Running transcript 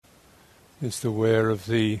Just aware of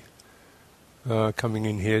the coming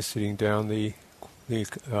in here, sitting down, the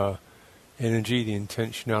energy, the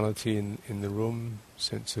intentionality in the room,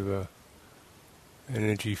 sense of a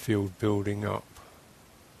energy field building up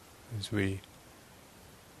as we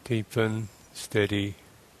deepen, steady,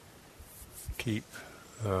 keep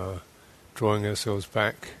drawing ourselves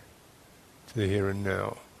back to the here and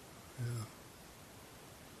now.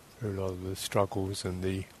 A lot of the struggles and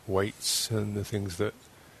the weights and the things that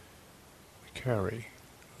we carry.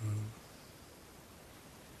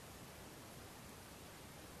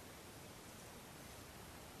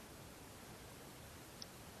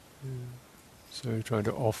 So trying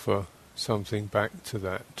to offer something back to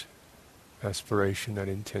that aspiration, that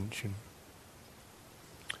intention.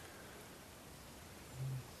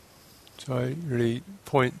 So I really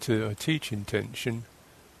I teach intention.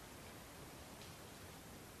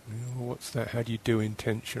 What's that? How do you do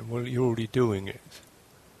intention? Well, you're already doing it.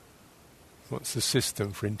 What's the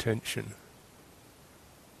system for intention?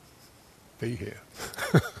 Be here.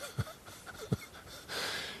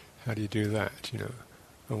 How do you do that?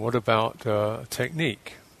 And what about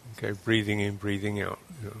technique? Okay, breathing in, breathing out.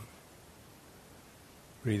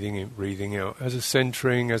 Breathing in, breathing out as a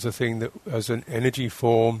centering, as a thing that, as an energy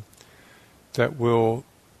form that will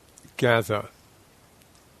gather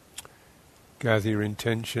your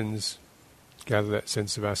intentions, gather that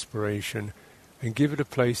sense of aspiration, and give it a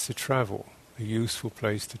place to travel, a useful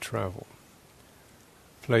place to travel.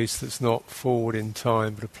 A place that's not forward in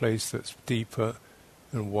time, but a place that's deeper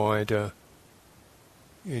and wider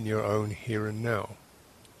in your own here and now.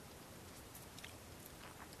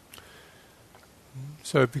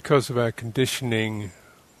 So because of our conditioning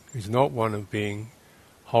is not one of being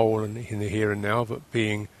whole in the here and now, but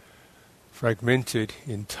being fragmented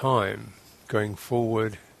in time, going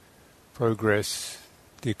forward, progress,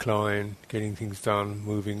 decline, getting things done,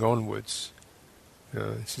 moving onwards.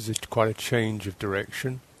 This is quite a change of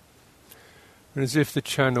direction. And as if the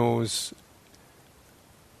channels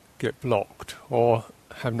get blocked or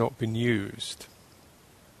have not been used.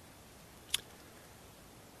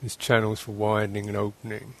 These channels for widening and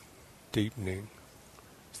opening, deepening.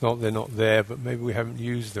 It's not they're not there, but maybe we haven't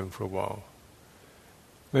used them for a while.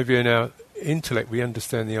 Maybe in our intellect we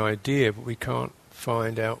understand the idea, but we can't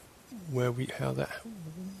find out how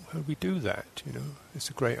do we do that? It's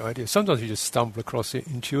a great idea. Sometimes you just stumble across it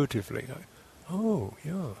intuitively. Like, oh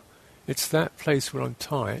yeah, it's that place where I'm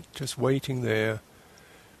tight, just waiting there,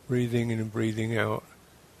 breathing in and breathing out,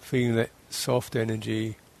 feeling that soft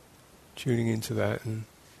energy, tuning into that, and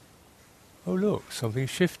oh look, something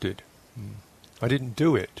shifted. I didn't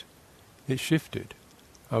do it. It shifted.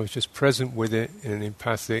 I was just present with it in an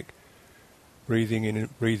empathic, breathing in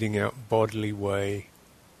and breathing out bodily way.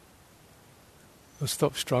 I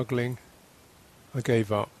stopped struggling. I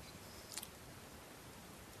gave up.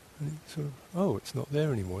 And it's not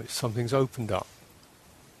there anymore. Something's opened up.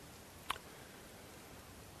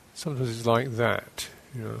 Sometimes it's like that.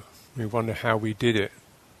 We wonder how we did it,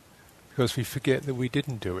 because we forget that we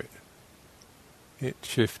didn't do it. It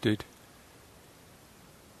shifted.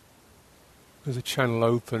 There's a channel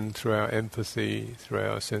open through our empathy, through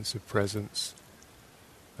our sense of presence,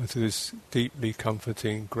 and to this deeply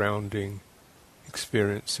comforting, grounding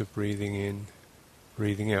experience of breathing in,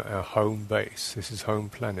 breathing out, our home base. This is home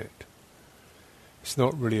planet. It's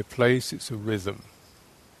not really a place, it's a rhythm.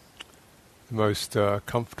 The most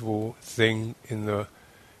comfortable thing in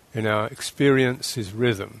our experience is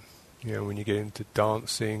rhythm. When you get into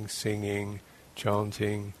dancing, singing,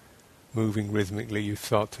 chanting, moving rhythmically, you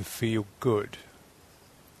start to feel good.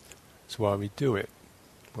 That's why we do it.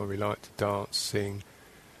 Why we like to dance, sing,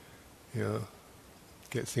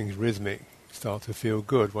 get things rhythmic, start to feel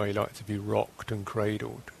good. Why you like to be rocked and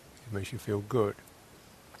cradled. It makes you feel good.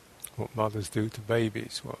 What mothers do to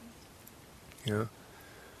babies. You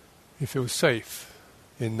feel safe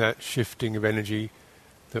in that shifting of energy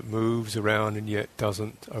that moves around and yet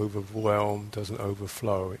doesn't overwhelm, doesn't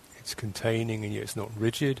overflow. It's containing and yet it's not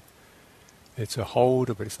rigid. It's a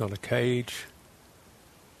holder, but it's not a cage.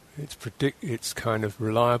 It's kind of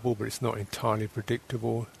reliable, but it's not entirely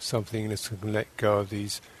predictable. Something that can let go of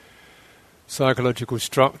these psychological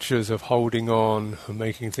structures of holding on and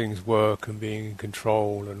making things work and being in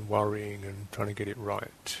control and worrying and trying to get it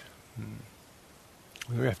right.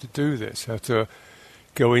 We have to do this. We have to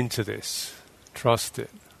go into this, trust it,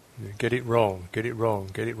 get it wrong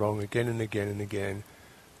again and again and again,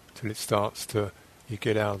 till it starts to, you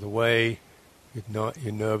get out of the way.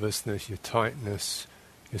 Your nervousness, your tightness,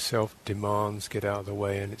 your self-demands get out of the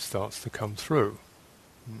way and it starts to come through.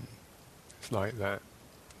 It's like that.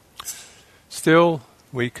 Still,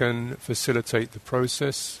 we can facilitate the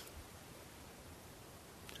process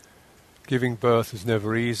Giving birth is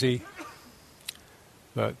never easy,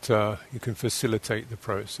 but you can facilitate the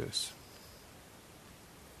process.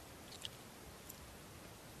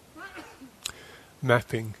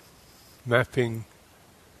 Mapping the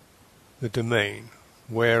domain.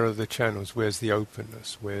 Where are the channels? Where's the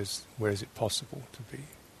openness? Where is it possible to be?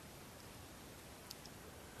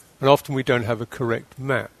 And often we don't have a correct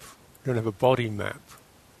map. We don't have a body map.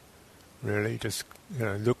 Really, just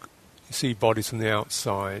look, see bodies from the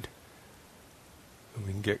outside, and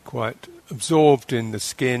we can get quite absorbed in the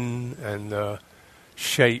skin and the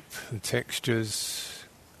shape, the textures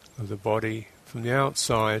of the body from the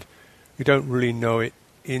outside. We don't really know it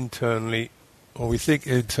internally, or we think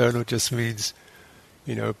internal just means,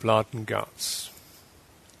 blood and guts.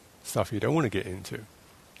 Stuff you don't want to get into.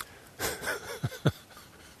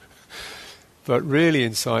 But really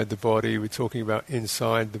inside the body, we're talking about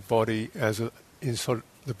inside the body as inside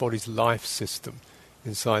the body's life system,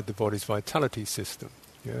 inside the body's vitality system,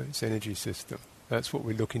 its energy system. That's what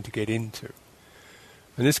we're looking to get into.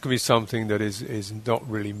 And this can be something that is not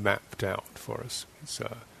really mapped out for us. It's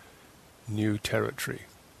new territory.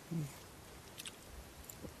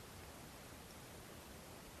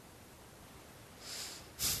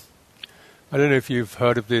 I don't know if you've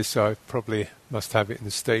heard of this. I probably must have it in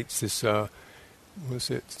the States. This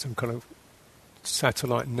some kind of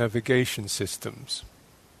satellite navigation systems.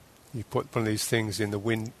 You put one of these things in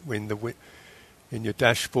in your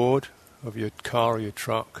dashboard of your car or your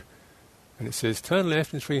truck, and it says turn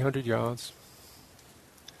left in 300 yards.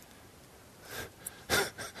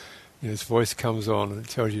 This voice comes on and it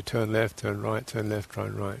tells you turn left, turn right, turn left,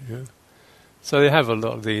 turn right. So they have a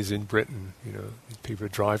lot of these in Britain. People are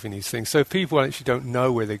driving these things, so people actually don't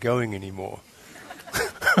know where they're going anymore.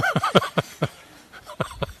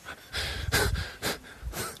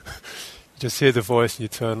 Just hear the voice and you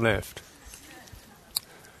turn left.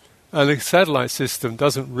 And the satellite system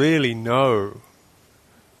doesn't really know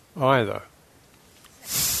either.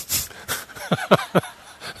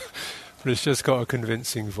 But it's just got a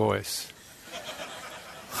convincing voice.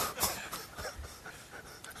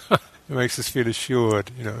 It makes us feel assured,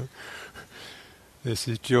 This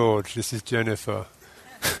is George, this is Jennifer,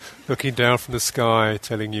 looking down from the sky,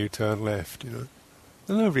 telling you turn left, There's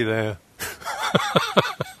nobody there.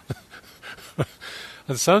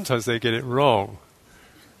 And sometimes they get it wrong.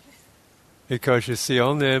 Because you see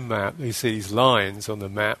on their map, you see these lines on the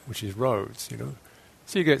map, which is roads,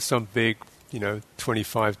 So you get some big,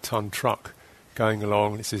 25-ton truck going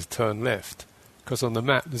along and it says turn left. Because on the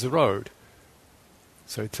map there's a road.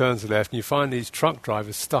 So it turns left and you find these truck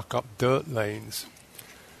drivers stuck up dirt lanes.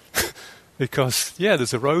 Because,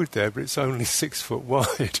 there's a road there, but it's only 6 foot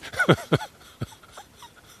wide.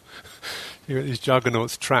 You got these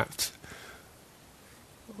juggernauts trapped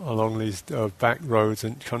along these back roads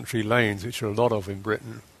and country lanes, which are a lot of in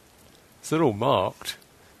Britain. So they're all marked.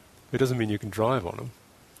 It doesn't mean you can drive on them.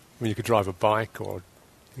 I mean, you could drive a bike or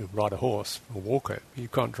ride a horse or walk it. You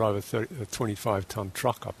can't drive a 25-ton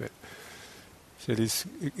truck up it. So this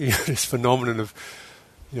phenomenon of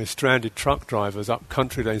stranded truck drivers up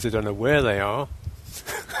country lanes, they don't know where they are,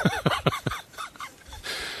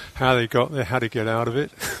 how they got there, how to get out of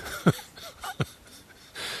it.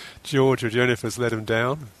 George or Jennifer's let them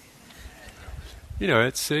down.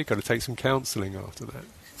 It's got to take some counselling after that.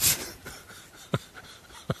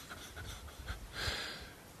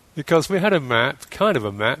 Because we had a map, kind of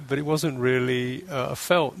a map, but it wasn't really a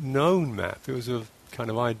felt known map. It was a kind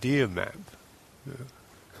of idea map.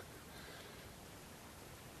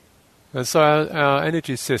 And so our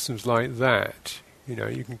energy systems like that,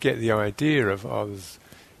 you can get the idea of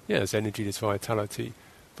there's energy, there's vitality,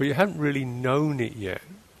 but you haven't really known it yet.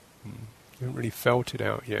 You haven't really felt it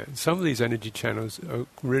out yet. And some of these energy channels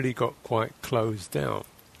really got quite closed down.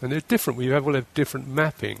 And they're different. We will have different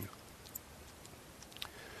mapping.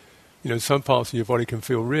 Some parts of your body can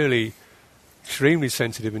feel really extremely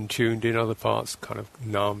sensitive and tuned in, other parts kind of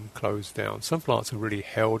numb, closed down. Some parts are really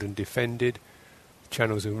held and defended.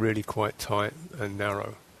 Channels are really quite tight and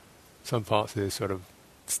narrow. Some parts of this sort of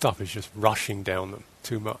stuff is just rushing down them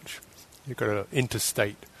too much. You've got an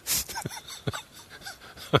interstate.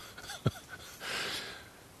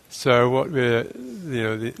 So where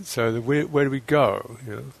do we go?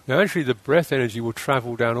 Now actually the breath energy will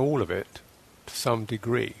travel down all of it to some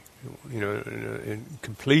degree. In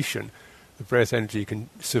completion, the breath energy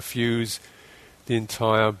can suffuse the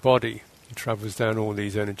entire body. It travels down all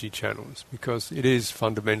these energy channels because it is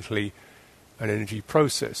fundamentally an energy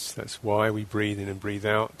process. That's why we breathe in and breathe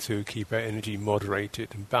out, to keep our energy moderated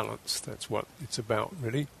and balanced. That's what it's about,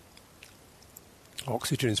 really.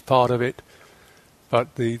 Oxygen is part of it,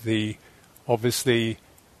 but the obviously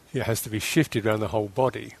it has to be shifted around the whole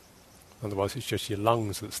body. Otherwise it's just your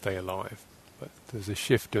lungs that stay alive. But there's a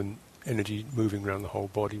shift in energy moving around the whole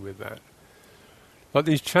body with that. But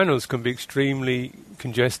these channels can be extremely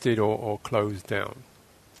congested or closed down.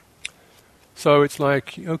 So it's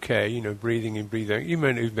like, okay, breathing in, breathing out, you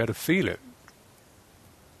may not even be able to feel it.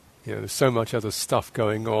 There's so much other stuff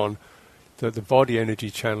going on that the body energy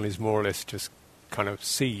channel is more or less just kind of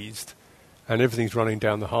seized, and everything's running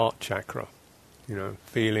down the heart chakra.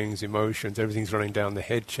 Feelings, emotions, everything's running down the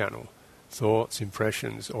head channel. Thoughts,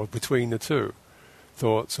 impressions, or between the two.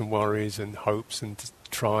 Thoughts and worries and hopes and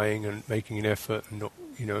trying and making an effort and not,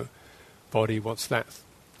 body, what's that?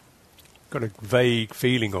 Got a vague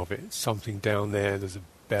feeling of it. Something down there's a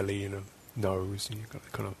belly and a nose, and you've got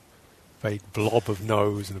a kind of vague blob of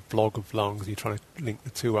nose and a blob of lungs, and you're trying to link the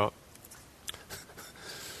two up.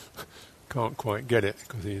 Can't quite get it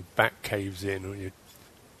because your back caves in, or you.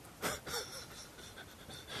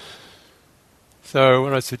 So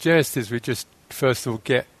what I suggest is we just first of all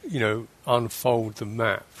get, unfold the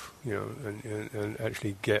map, and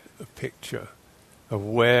actually get a picture of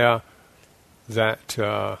where that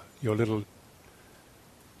your little,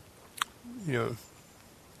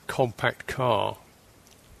 compact car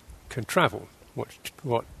can travel.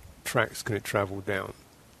 What tracks can it travel down?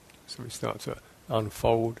 So we start to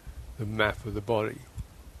unfold the map of the body.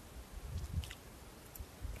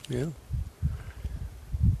 Yeah.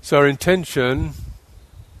 So our intention,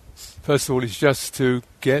 first of all, is just to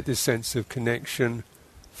get this sense of connection,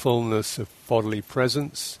 fullness of bodily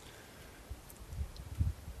presence.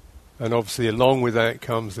 And obviously along with that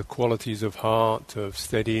comes the qualities of heart, of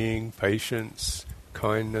steadying, patience,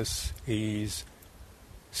 kindness, ease,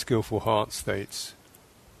 skillful heart states.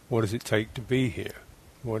 What does it take to be here?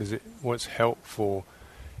 What's helpful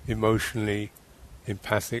emotionally,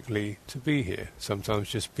 empathically to be here? Sometimes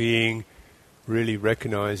just being, really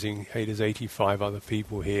recognizing, hey, there's 85 other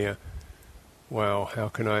people here. Wow, how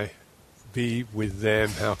can I be with them?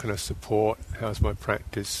 How can I support? How's my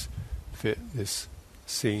practice fit this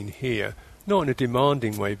scene here? Not in a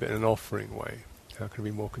demanding way, but in an offering way. How can I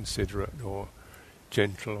be more considerate or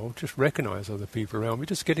gentle, or just recognize other people around me?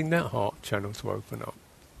 Just getting that heart channel to open up.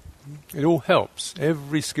 It all helps.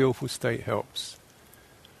 Every skillful state helps.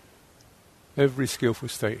 Every skillful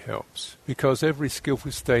state helps. Because every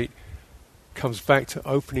skillful state comes back to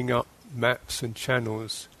opening up maps and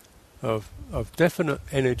channels of definite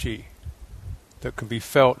energy that can be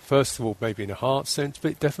felt, first of all, maybe in a heart sense,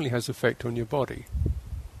 but it definitely has effect on your body.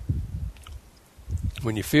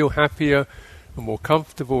 When you feel happier and more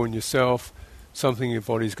comfortable in yourself, something in your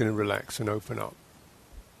body is going to relax and open up.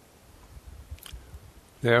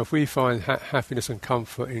 Now, if we find happiness and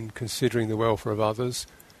comfort in considering the welfare of others,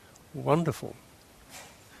 wonderful.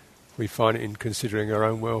 We find it in considering our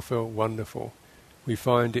own welfare, wonderful. We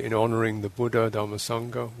find it in honouring the Buddha, Dhamma,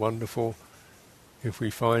 Sangha, wonderful. If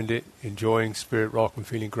we find it enjoying Spirit Rock and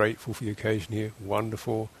feeling grateful for the occasion here,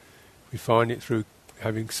 wonderful. We find it through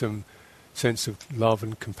having some sense of love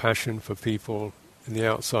and compassion for people in the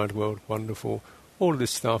outside world, wonderful. All of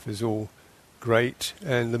this stuff is all great,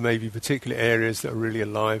 and there may be particular areas that are really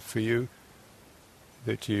alive for you,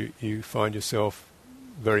 that you find yourself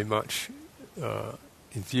very much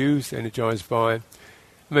enthused, energized by.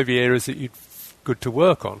 Maybe areas that you're good to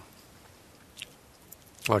work on.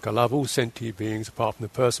 Like I love all sentient beings apart from the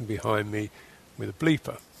person behind me with a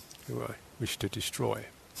bleeper who I wish to destroy.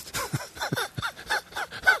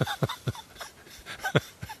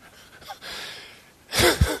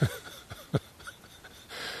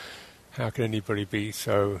 How can anybody be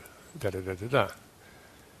so da-da-da-da-da?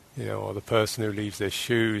 Or the person who leaves their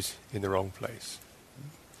shoes in the wrong place.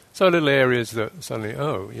 So little areas that suddenly,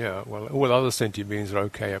 oh yeah, well, all other sentient beings are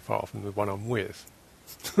okay apart from the one I'm with.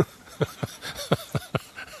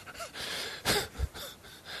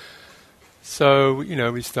 So,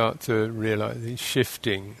 we start to realize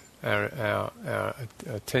shifting our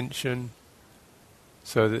attention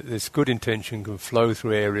so that this good intention can flow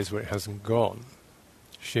through areas where it hasn't gone.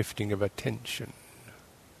 Shifting of attention.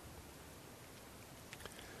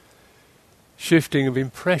 Shifting of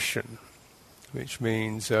impression, which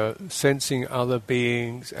means sensing other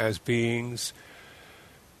beings as beings,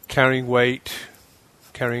 carrying weight,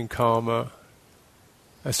 carrying karma,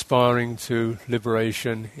 aspiring to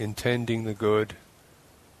liberation, intending the good,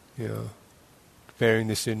 bearing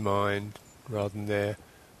this in mind rather than their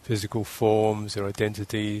physical forms, their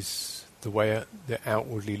identities, the way they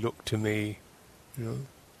outwardly look to me,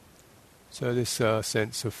 So this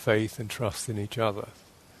sense of faith and trust in each other,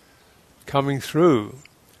 coming through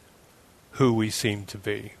who we seem to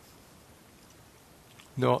be,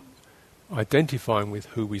 not identifying with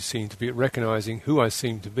who we seem to be, recognizing who I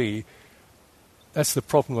seem to be. That's the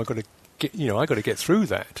problem. I've got to get, I've got to get through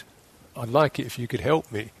that. I'd like it if you could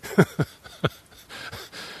help me,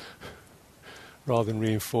 rather than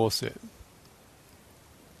reinforce it.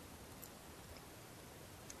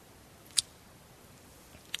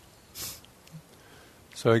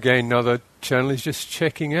 So again, another channel is just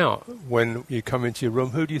checking out when you come into your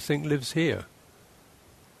room. Who do you think lives here?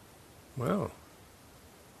 Wow.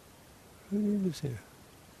 Who lives here?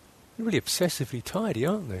 They're really obsessively tidy,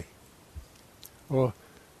 aren't they? Or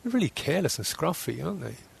they're really careless and scruffy, aren't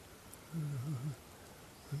they?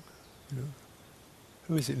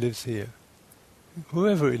 Who is it lives here?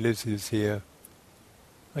 Whoever it lives is here.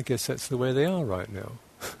 I guess that's the way they are right now.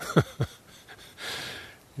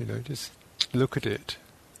 Just look at it.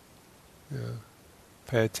 Yeah.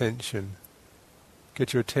 Pay attention.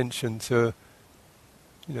 Get your attention to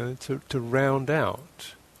round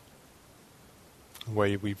out the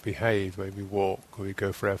way we behave, the way we walk, the way we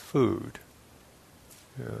go for our food,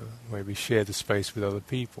 the way we share the space with other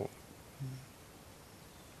people.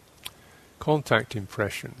 Contact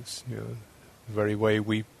impressions, the very way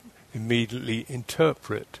we immediately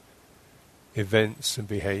interpret events and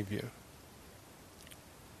behavior.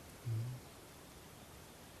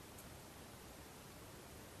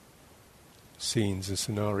 Scenes and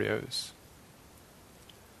scenarios.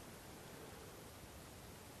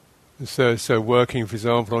 So working, for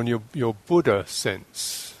example, on your Buddha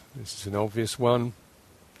sense. This is an obvious one.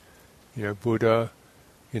 Buddha,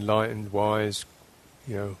 enlightened, wise,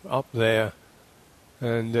 up there,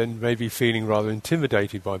 and then maybe feeling rather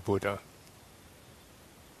intimidated by Buddha.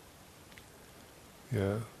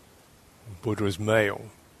 Buddha is male,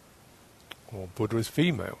 or Buddha is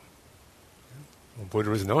female, or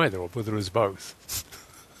Buddha is neither, or Buddha is both.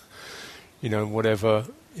 Whatever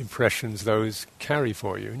impressions those carry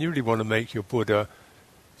for you. And you really want to make your Buddha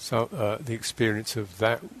the experience of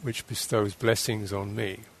that which bestows blessings on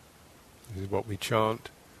me. This is what we chant,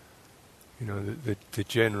 the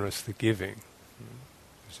generous, the giving.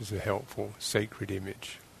 This is a helpful, sacred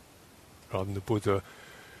image, rather than the Buddha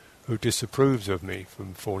who disapproves of me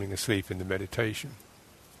from falling asleep in the meditation.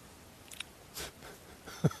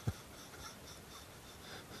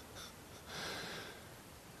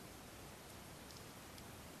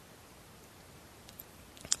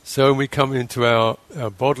 So when we come into our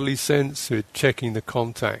bodily sense, we're checking the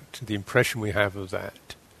contact, the impression we have of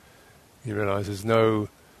that. You realize there's no,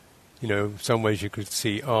 some ways you could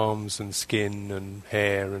see arms and skin and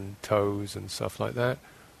hair and toes and stuff like that.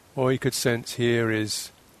 Or you could sense here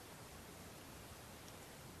is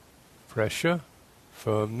pressure,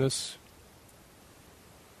 firmness.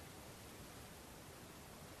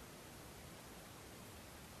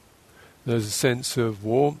 There's a sense of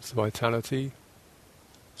warmth, vitality.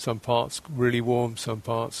 Some parts really warm, some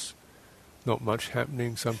parts not much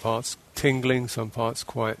happening, some parts tingling, some parts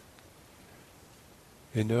quite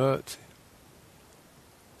inert.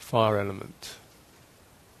 Fire element.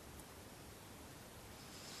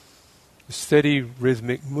 A steady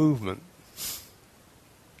rhythmic movement.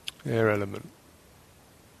 Air element.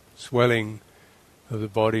 Swelling of the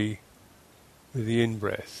body with the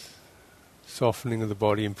in-breath. Softening of the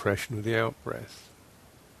body impression with the out-breath.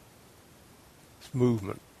 It's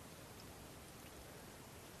movement.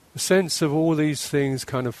 The sense of all these things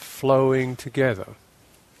kind of flowing together.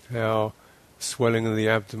 How swelling of the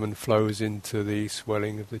abdomen flows into the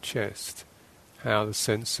swelling of the chest. How the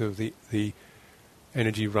sense of the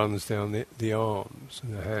energy runs down the arms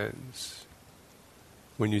and the hands.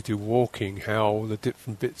 When you do walking, how the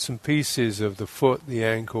different bits and pieces of the foot, the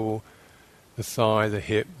ankle, the thigh, the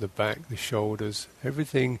hip, the back, the shoulders,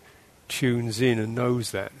 everything tunes in and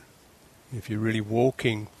knows that. If you're really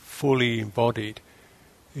walking fully embodied,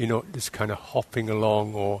 you're not just kind of hopping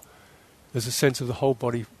along, or there's a sense of the whole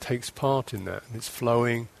body takes part in that, and it's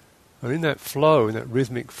flowing. And in that flow, in that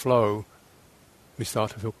rhythmic flow, we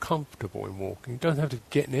start to feel comfortable in walking. You don't have to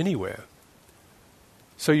get anywhere.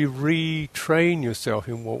 So you retrain yourself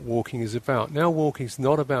in what walking is about. Now walking is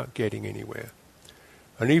not about getting anywhere.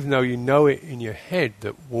 And even though you know it in your head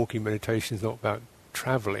that walking meditation is not about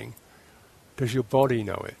travelling, does your body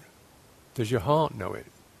know it? Does your heart know it?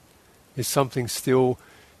 Is something still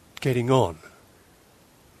getting on?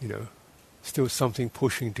 Still something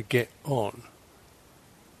pushing to get on,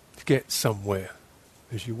 to get somewhere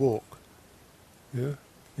as you walk. Yeah?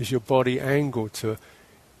 Is your body angled to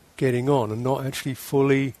getting on and not actually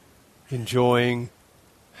fully enjoying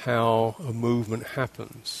how a movement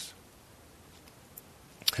happens?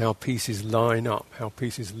 How pieces line up, how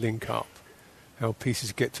pieces link up, how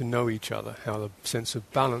pieces get to know each other, how the sense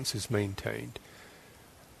of balance is maintained.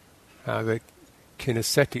 how the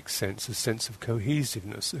kinesthetic sense, a sense of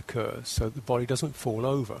cohesiveness occurs, so the body doesn't fall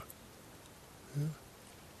over. Yeah.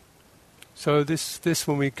 So this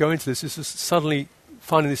when we go into this is suddenly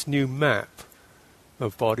finding this new map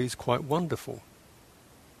of body is quite wonderful.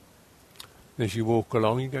 As you walk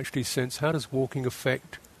along, you can actually sense, how does walking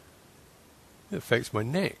affect? It affects my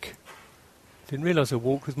neck. Didn't realise I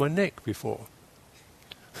walked with my neck before.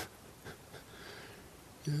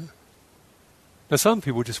 Yeah. Now some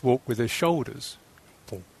people just walk with their shoulders.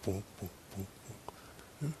 Boom, boom, boom, boom, boom.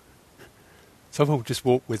 Yeah. Some people just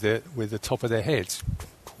walk with the top of their heads.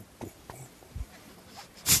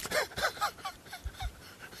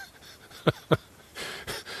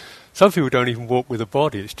 Some people don't even walk with a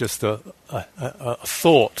body. It's just a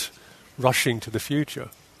thought rushing to the future.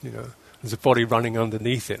 You know, there's a body running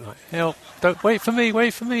underneath it. Like, help! Don't wait for me!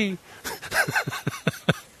 Wait for me!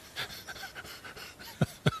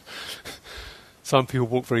 Some people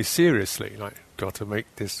walk very seriously. Like, got to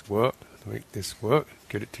make this work.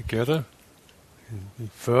 Get it together. And be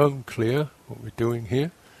firm, clear. What we're doing here.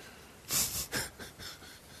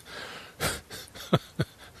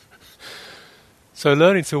 So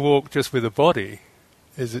learning to walk just with a body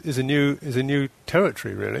is a new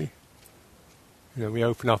territory, really. You know, we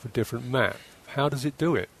open up a different map. How does it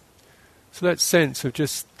do it? So that sense of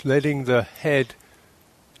just letting the head,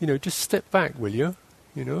 you know, just step back, will you?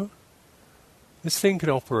 You know, this thing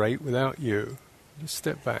can operate without you. Just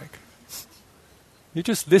step back. You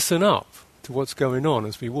just listen up to what's going on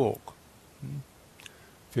as we walk.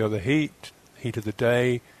 Feel the heat of the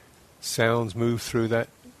day. Sounds move through that.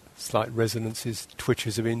 Slight resonances,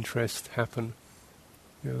 twitches of interest happen.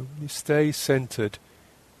 You know, you stay centered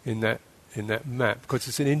in that map, because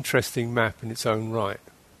it's an interesting map in its own right.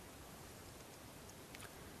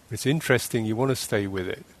 When it's interesting, you want to stay with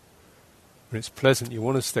it. When it's pleasant, you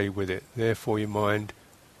want to stay with it. Therefore, your mind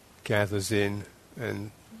gathers in,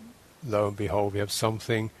 and lo and behold, we have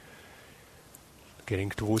something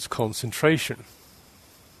getting towards concentration.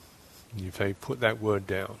 And you say, put that word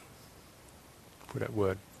down. Put that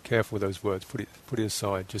word. Careful with those words. Put it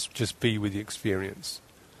aside. Just be with the experience.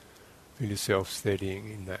 Feel yourself steadying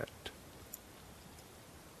in that.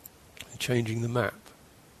 And changing the map.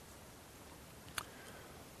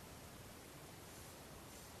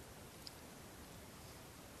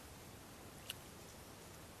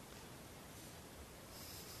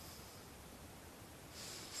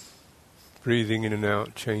 Breathing in and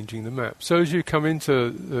out, changing the map. So as you come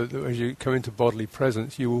into bodily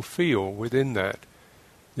presence, you will feel within that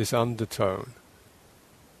this undertone.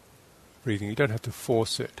 Breathing, you don't have to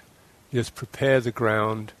force it. You just prepare the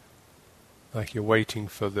ground like you're waiting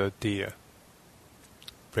for the deer.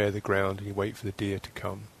 Prepare the ground and you wait for the deer to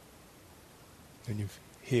come. And you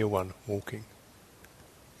hear one walking.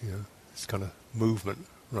 You know, this kind of movement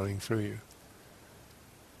running through you.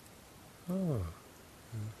 Oh.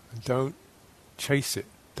 And don't chase it.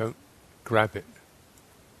 Don't grab it.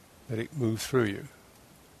 Let it move through you.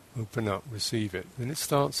 Open up, receive it. And it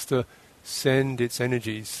starts to send its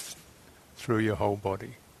energies through your whole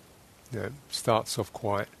body. You know, it starts off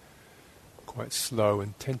quite slow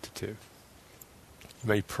and tentative. You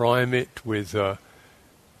may prime it with,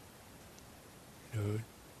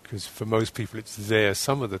 because for most people it's there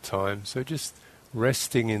some of the time, so just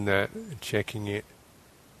resting in that and checking it.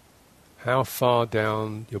 How far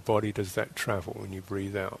down your body does that travel when you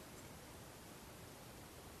breathe out?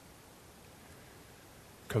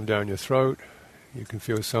 Come down your throat, you can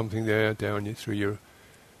feel something there, through your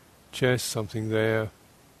chest, something there,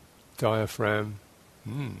 diaphragm.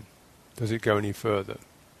 Does it go any further?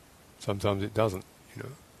 Sometimes it doesn't, you know.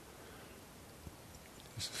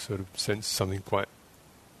 Just sort of sense something quite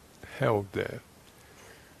held there.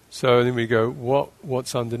 So then we go,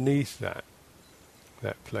 what's underneath that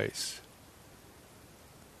place?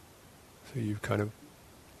 So you kind of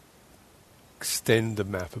extend the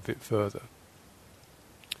map a bit further.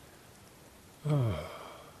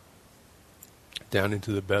 Down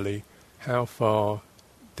into the belly. How far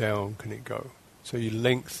down can it go? So you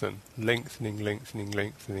lengthening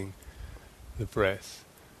the breath.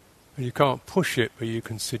 And you can't push it, but you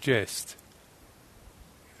can suggest.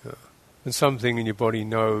 And something in your body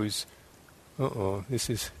knows, this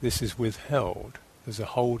is withheld. There's a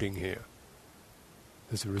holding here.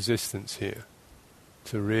 There's a resistance here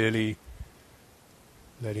to really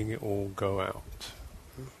letting it all go out.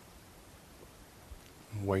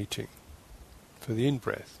 And waiting for the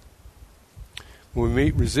in-breath. When we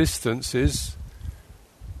meet resistances,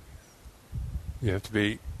 you have to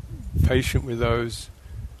be patient with those,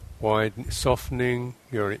 softening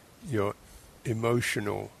your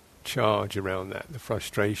emotional charge around that, the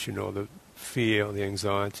frustration or the fear or the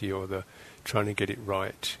anxiety or the trying to get it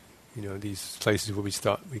right. These places where we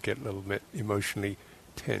get a little bit emotionally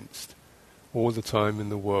tensed. All the time in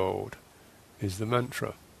the world is the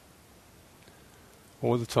mantra.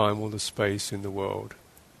 All the time, all the space in the world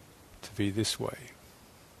to be this way.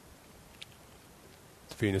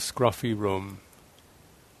 To be in a scruffy room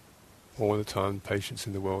all the time, patients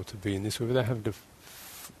in the world to be in this way without having to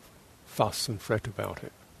fuss and fret about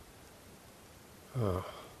it.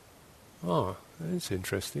 That's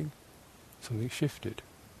interesting. Something shifted.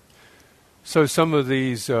 So some of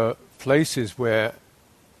these places where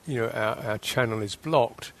our channel is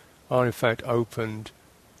blocked are in fact opened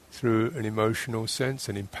through an emotional sense,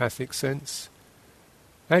 an empathic sense.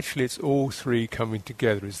 Actually, it's all three coming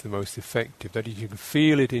together is the most effective. That is, you can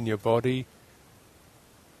feel it in your body.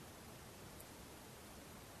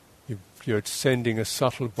 You're sending a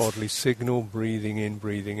subtle bodily signal, breathing in,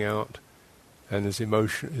 breathing out, and there's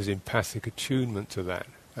empathic attunement to that,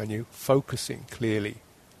 and you're focusing clearly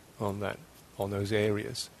on that, on those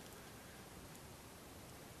areas.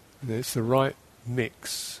 And it's the right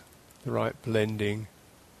mix, the right blending.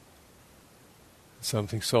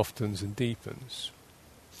 Something softens and deepens.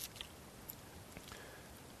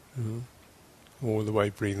 All the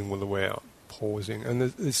way breathing, all the way out, pausing.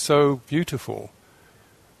 And it's so beautiful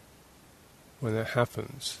when that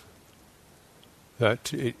happens,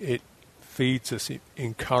 that it feeds us, it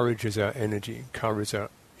encourages our energy, encourages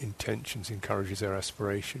our intentions, encourages our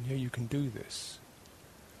aspiration. Yeah, you can do this.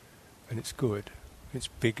 And it's good. It's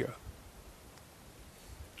bigger.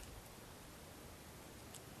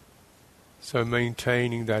 So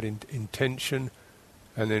maintaining that intention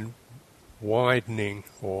and then widening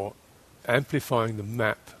or amplifying the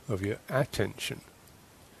map of your attention.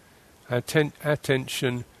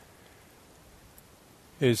 Attention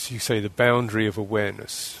is, you say, the boundary of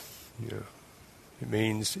awareness. It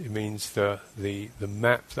means the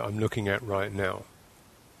map that I'm looking at right now.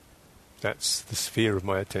 That's the sphere of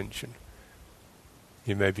my attention.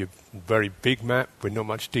 It may be a very big map with not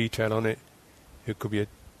much detail on it. It could be a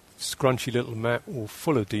scrunchy little map all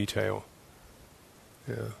full of detail.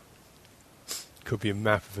 It could be a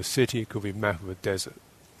map of a city, it could be a map of a desert.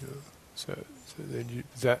 So then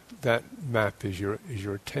that map is your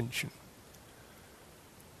attention.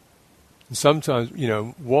 And sometimes,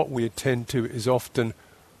 what we attend to is often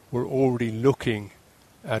we're already looking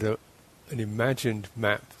at an imagined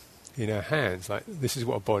map in our hands. Like, this is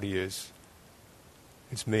what a body is.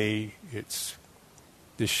 It's me, it's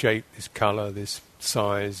this shape, this colour, this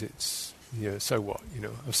size, it's, so what,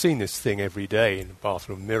 I've seen this thing every day in the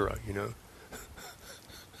bathroom mirror,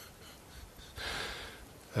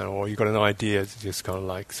 Or you've got an idea, it's just kind of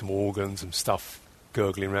like some organs, some stuff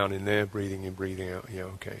gurgling around in there, breathing in, breathing out,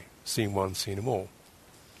 okay. Seen one, seen them all.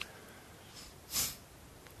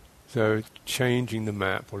 So changing the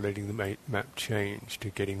map, or letting the map change to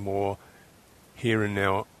getting more here and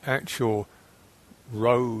now, actual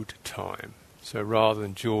road time. So rather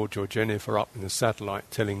than George or Jennifer up in the satellite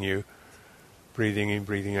telling you, breathing in,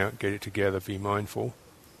 breathing out, get it together, be mindful.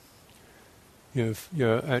 You're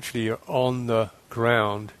on the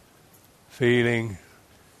ground, feeling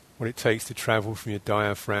what it takes to travel from your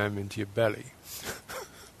diaphragm into your belly.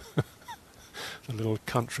 The little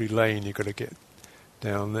country lane you've got to get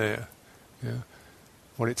down there. Yeah.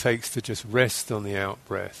 What it takes to just rest on the out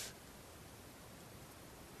breath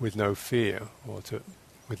with no fear, or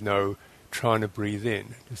with no trying to breathe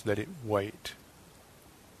in, just let it wait.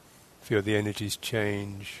 Feel the energies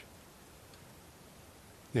change.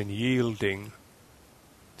 Then yielding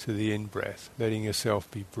to the in-breath, letting yourself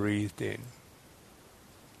be breathed in.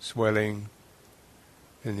 Swelling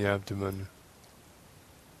in the abdomen,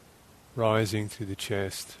 rising through the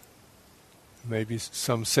chest. Maybe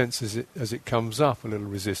some sense as it comes up, a little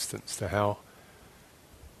resistance to how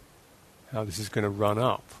this is going to run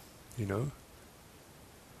up,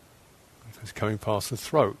 It's coming past the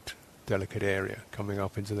throat, delicate area, coming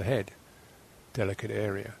up into the head, delicate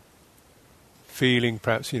area. Feeling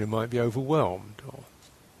perhaps, might be overwhelmed or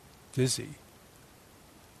dizzy.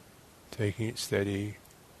 Taking it steady,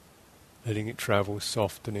 letting it travel,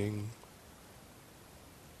 softening,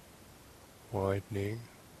 widening,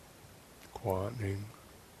 quietening,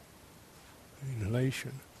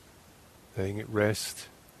 inhalation, letting it rest,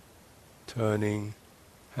 turning,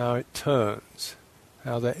 how it turns,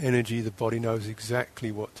 how that energy, the body knows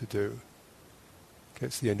exactly what to do.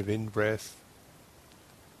 Gets to the end of in-breath,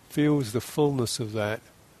 feels the fullness of that,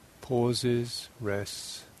 pauses,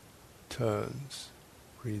 rests, turns,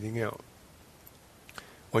 breathing out.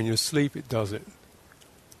 When you're asleep, it does it.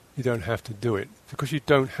 You don't have to do it. Because you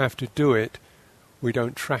don't have to do it, we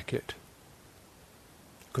don't track it.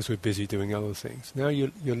 because we're busy doing other things. Now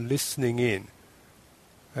you're listening in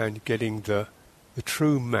and getting the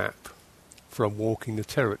true map from walking the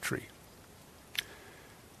territory.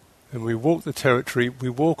 And we walk the territory, we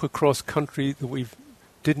walk across country that we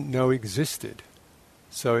didn't know existed.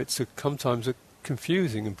 So it's sometimes a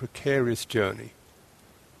confusing and precarious journey.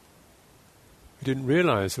 We didn't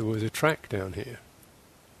realize there was a track down here.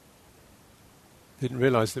 Didn't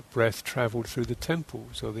realize that breath traveled through the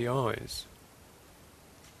temples or the eyes.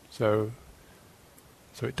 So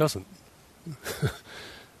it doesn't.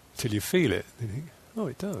 Till you feel it. You think, oh,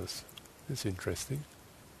 it does. That's interesting.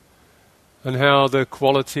 And how the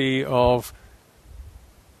quality of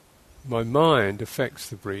my mind affects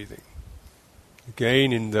the breathing.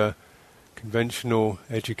 Again, in the conventional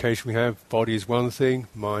education we have, body is one thing,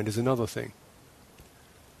 mind is another thing.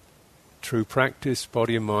 True practice,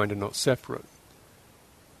 body and mind are not separate.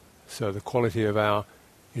 So the quality of our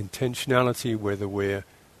intentionality, whether we're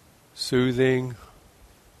soothing,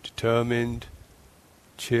 determined,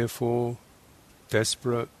 cheerful,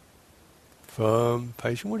 desperate, firm,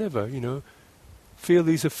 patient, whatever, feel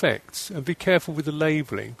these effects and be careful with the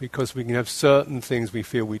labelling, because we can have certain things we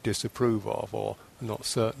feel we disapprove of or are not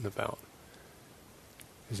certain about.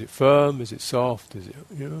 Is it firm? Is it soft? Is it,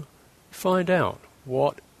 find out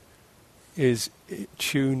what is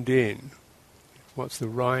tuned in. What's the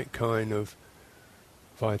right kind of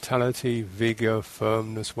vitality, vigour,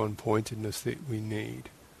 firmness, one-pointedness that we need.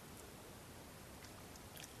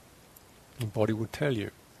 The body will tell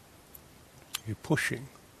you. You're pushing.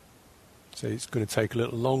 So it's going to take a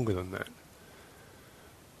little longer than that.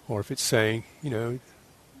 Or if it's saying, you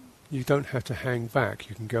don't have to hang back,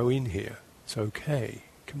 you can go in here. It's okay.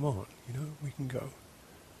 Come on, we can go.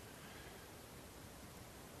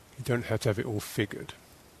 You don't have to have it all figured.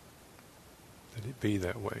 Let it be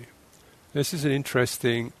that way. This is an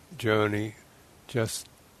interesting journey, just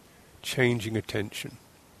changing attention,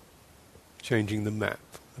 changing the map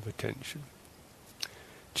of attention,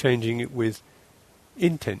 changing it with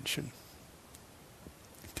intention.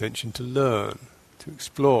 Intention to learn, to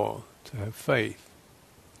explore, to have faith,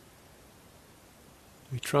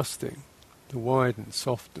 be trusting, to widen,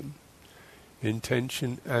 soften.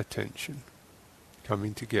 Intention, attention,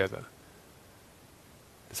 coming together.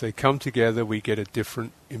 As they come together, we get a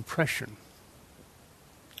different impression.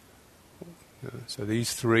 So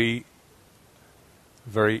these three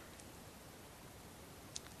very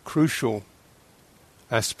crucial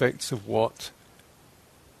aspects of what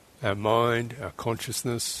our mind, our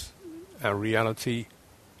consciousness, our reality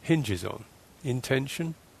hinges on.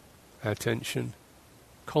 Intention, attention,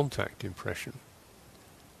 contact impression.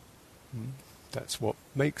 That's what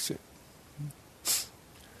makes it.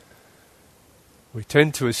 We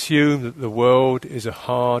tend to assume that the world is a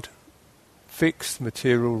hard, fixed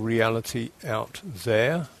material reality out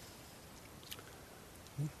there.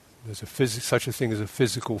 There's such a thing as a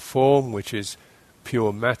physical form, which is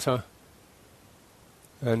pure matter,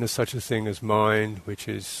 and there's such a thing as mind, which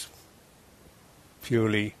is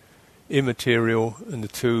purely immaterial, and the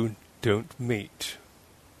two don't meet.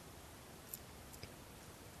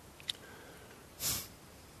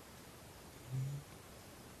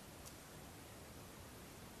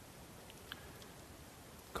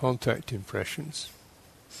 Contact impressions.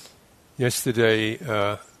 Yesterday,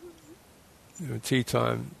 tea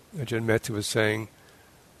time, Ajahn Metta was saying,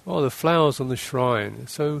 "Oh, the flowers on the shrine,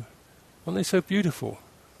 aren't they so beautiful?"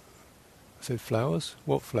 I said, "Flowers?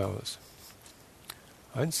 What flowers?"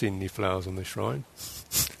 I hadn't seen any flowers on the shrine.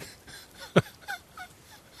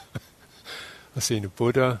 I've seen the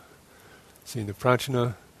Buddha, seen the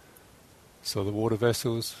Prajna, saw the water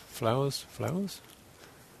vessels. Flowers?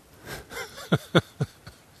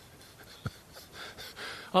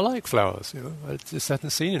 I like flowers, I just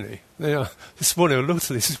hadn't seen any. This morning I looked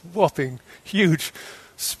at this whopping, huge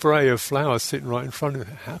spray of flowers sitting right in front of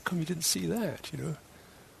me. How come you didn't see that, It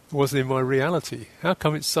wasn't in my reality. How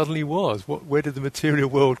come it suddenly was? Where did the material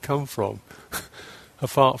world come from?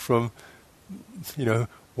 Apart from,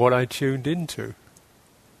 what I tuned into.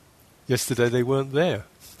 Yesterday they weren't there.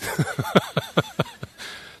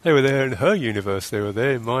 They were there in her universe, they were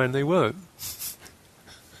there, in mine they weren't.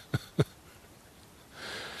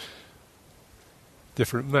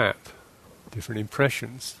 Different map, different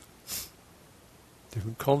impressions,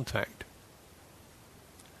 different contact.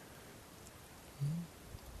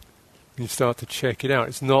 You start to check it out.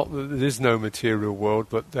 It's not that there is no material world,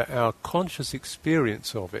 but that our conscious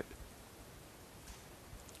experience of it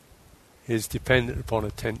is dependent upon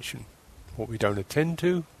attention. What we don't attend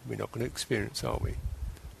to, we're not going to experience, are we?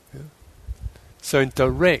 Yeah? So in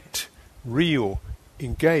direct, real,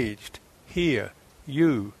 engaged, here,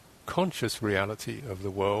 you, conscious reality of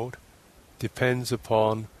the world depends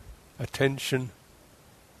upon attention,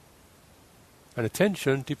 and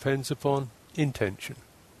attention depends upon intention.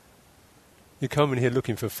 You come in here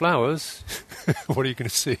looking for flowers, what are you going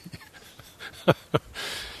to see?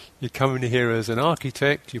 You come in here as an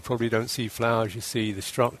architect, you probably don't see flowers, you see the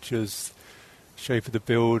structures, shape of the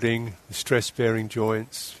building, the stress-bearing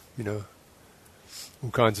joints,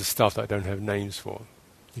 all kinds of stuff that I don't have names for.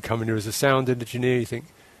 You come in here as a sound engineer, you think,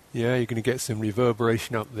 yeah, you're going to get some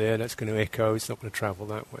reverberation up there, that's going to echo, it's not going to travel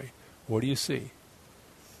that way. What do you see?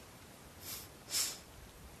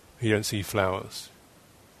 You don't see flowers.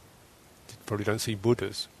 You probably don't see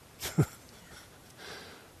Buddhas.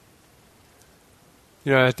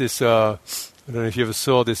 I had this, I don't know if you ever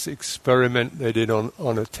saw this experiment they did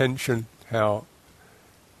on attention, how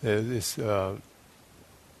they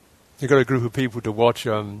got a group of people to watch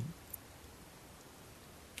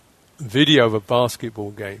video of a basketball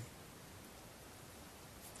game.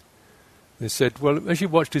 They said, well, as you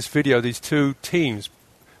watch this video, these two teams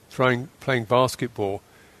playing basketball,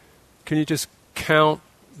 can you just count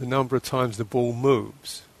the number of times the ball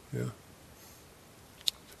moves? Yeah.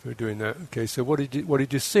 So we're doing that. Okay, so what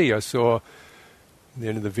did you see? I saw, at the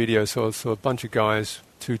end of the video, I saw a bunch of guys,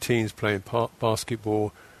 two teams playing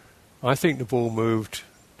basketball. I think the ball moved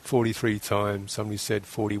 43 times. Somebody said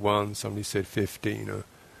 41, somebody said 50, And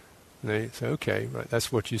they said, okay, right,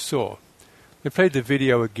 that's what you saw. They played the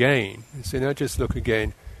video again. They said, now just look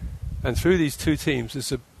again. And through these two teams,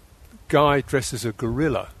 there's a guy dressed as a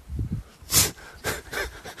gorilla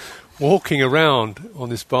walking around on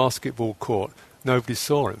this basketball court. Nobody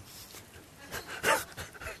saw him.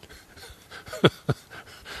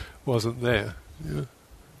 Wasn't there. Yeah.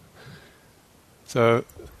 So,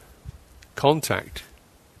 contact.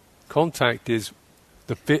 Contact is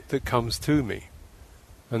the bit that comes to me.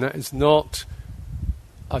 And that is not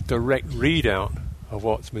a direct readout of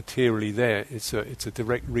what's materially there. It's a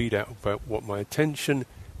direct readout about what my attention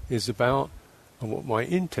is about and what my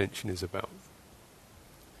intention is about.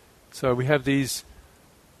 So we have these,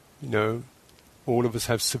 all of us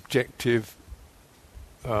have subjective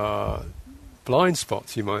blind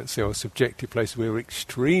spots, you might say, or subjective places where we're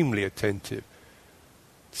extremely attentive.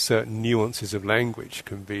 Certain nuances of language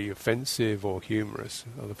can be offensive or humorous.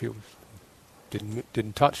 Other people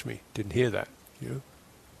didn't touch me, didn't hear that.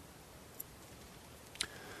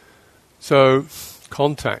 So,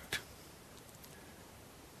 contact.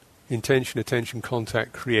 Intention, attention,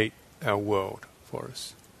 contact create our world for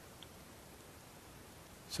us.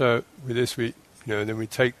 So, with this, then we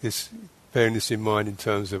take this, bearing this in mind in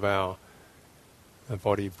terms of our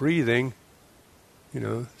body breathing,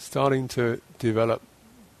 starting to develop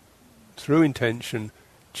through intention,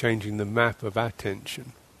 changing the map of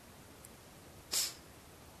attention.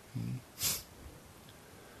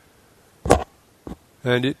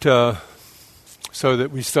 And it so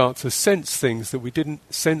that we start to sense things that we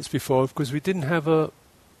didn't sense before because we didn't have a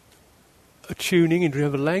tuning and we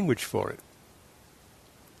didn't have a language for it.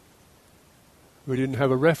 We didn't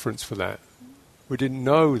have a reference for that. We didn't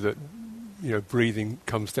know that, breathing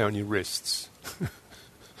comes down your wrists.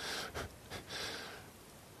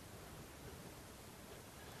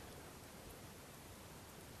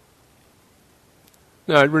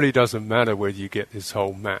 No, it really doesn't matter whether you get this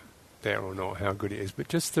whole map there or not, how good it is, but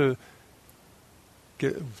just to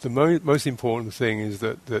get the most important thing is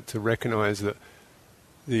that to recognize that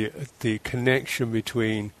the connection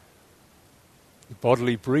between the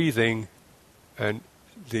bodily breathing and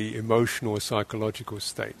the emotional or psychological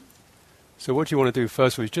state. So what you want to do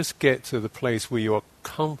first of all is just get to the place where you are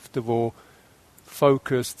comfortable,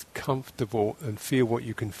 focused, comfortable, and feel what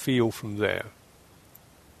you can feel from there.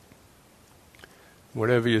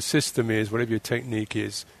 Whatever your system is, whatever your technique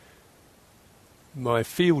is, my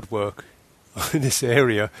field work in this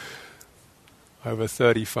area over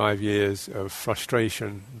 35 years of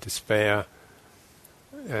frustration, despair,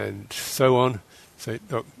 and so on. So,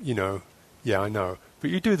 look, yeah, I know. But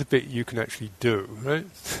you do the bit you can actually do, right?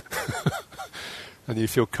 And you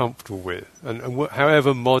feel comfortable with. And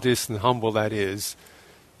however modest and humble that is,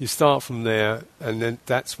 you start from there, and then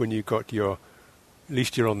that's when you've got at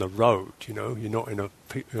least you're on the road, You're not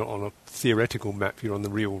on a theoretical map, you're on the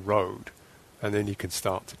real road. And then you can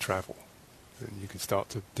start to travel. And you can start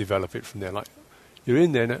to develop it from there. Like, you're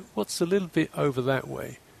in there now, what's a little bit over that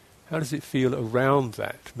way? How does it feel around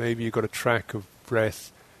that? Maybe you've got a track of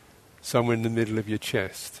breath somewhere in the middle of your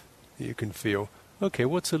chest that you can feel. Okay,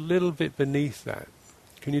 what's a little bit beneath that?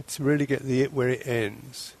 Can you really get where it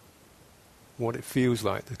ends? What it feels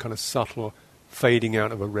like, the kind of subtle fading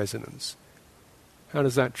out of a resonance. How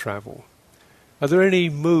does that travel? Are there any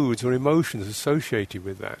moods or emotions associated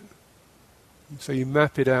with that? So you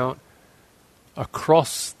map it out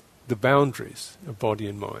across the boundaries of body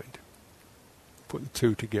and mind. Put the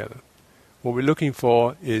two together. What we're looking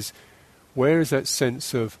for is, where is that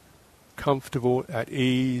sense of comfortable, at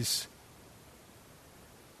ease,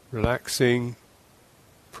 relaxing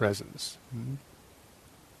presence?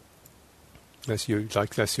 That's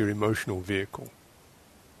your emotional vehicle.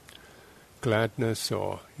 Gladness,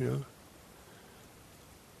 or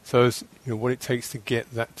So it's, what it takes to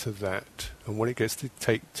get that to that, and what it gets to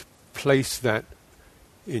take to place that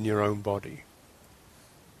in your own body.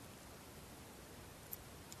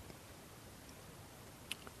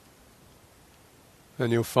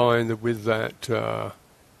 And you'll find that with that,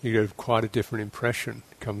 you get quite a different impression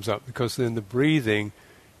comes up, because then the breathing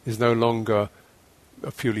is no longer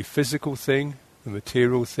a purely physical thing, a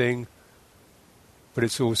material thing, but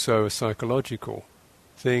it's also a psychological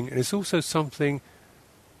thing, and it's also something,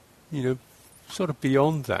 sort of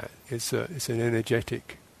beyond that. It's an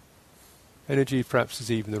energetic. Energy perhaps is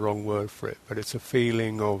even the wrong word for it, but it's a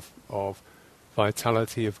feeling of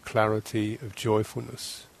vitality, of clarity, of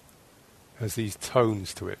joyfulness. It has these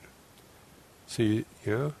tones to it. So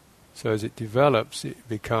so as it develops, it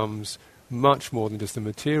becomes much more than just a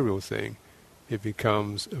material thing. It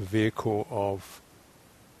becomes a vehicle of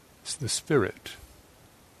the spirit.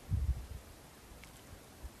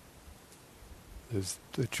 There's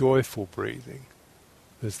the joyful breathing.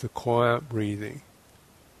 There's the quiet breathing.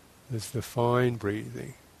 There's the fine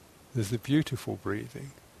breathing. There's the beautiful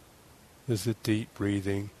breathing. There's the deep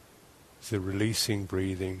breathing. There's the releasing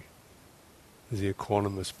breathing. There's the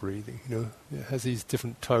equanimous breathing. It has these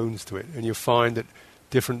different tones to it, and you'll find that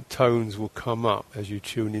different tones will come up as you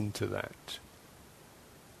tune into that.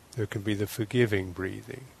 There can be the forgiving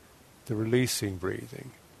breathing, the releasing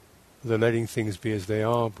breathing, the letting things be as they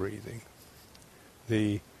are breathing,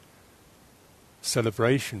 the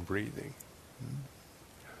celebration breathing,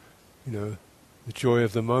 the joy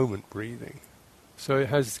of the moment breathing. So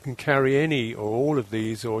it can carry any or all of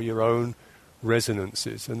these, or your own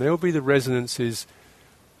resonances, and they'll be the resonances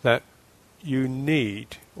that you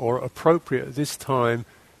need or appropriate at this time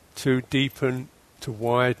to deepen, to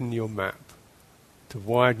widen your map, to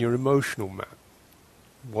widen your emotional map,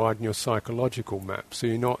 widen your psychological map, so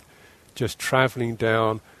you're not just travelling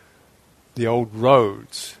down the old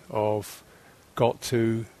roads of got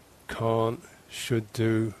to, can't, should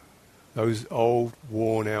do, those old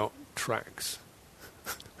worn out tracks.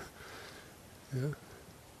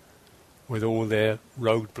 With all their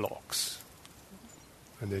roadblocks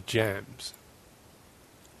and their jams.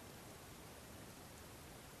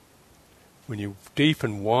 When you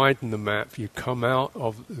deepen, widen the map, you come out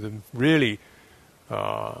of the really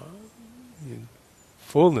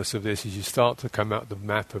fullness of this, is you start to come out the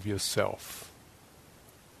map of yourself,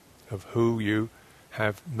 of who you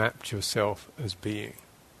have mapped yourself as being.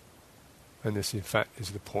 And this, in fact,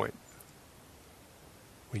 is the point.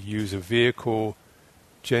 We use a vehicle,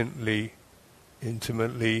 gently,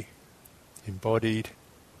 intimately, embodied,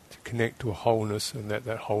 to connect to a wholeness, and let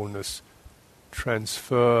that wholeness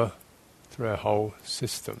transfer through our whole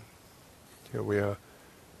system. We are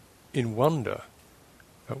in wonder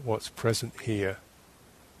at what's present here,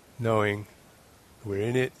 knowing we're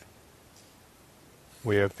in it,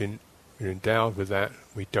 we're endowed with that,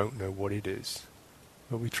 we don't know what it is,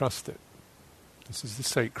 but we trust it. This is the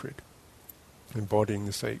sacred, embodying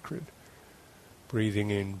the sacred, breathing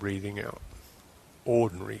in, breathing out.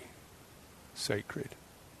 Ordinary, sacred.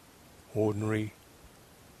 Ordinary,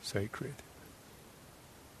 sacred.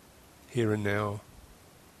 Here and now,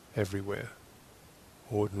 everywhere.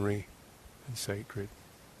 Ordinary and sacred.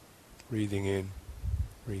 Breathing in,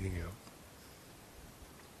 breathing out.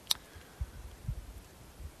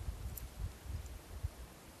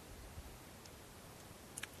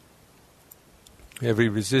 Every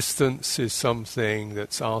resistance is something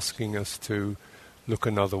that's asking us to look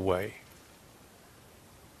another way.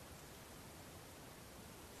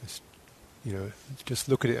 Just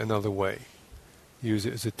look at it another way. Use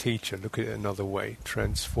it as a teacher. Look at it another way.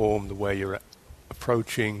 Transform the way you're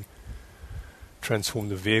approaching. Transform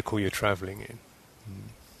the vehicle you're traveling in.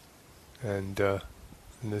 And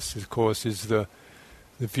this, of course, is the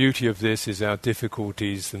beauty of this. Is our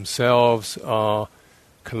difficulties themselves are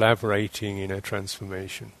collaborating in our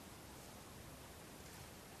transformation.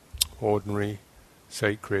 Ordinary,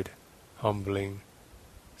 sacred, humbling,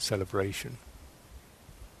 celebration.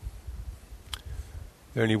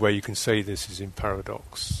 The only way you can say this is in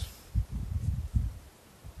paradox.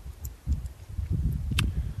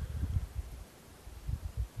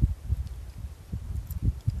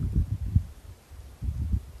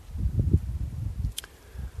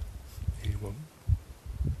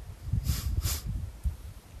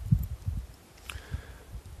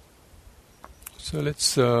 So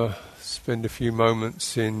let's spend a few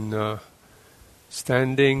moments in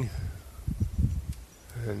standing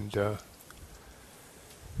and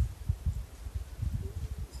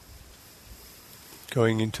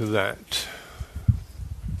going into that.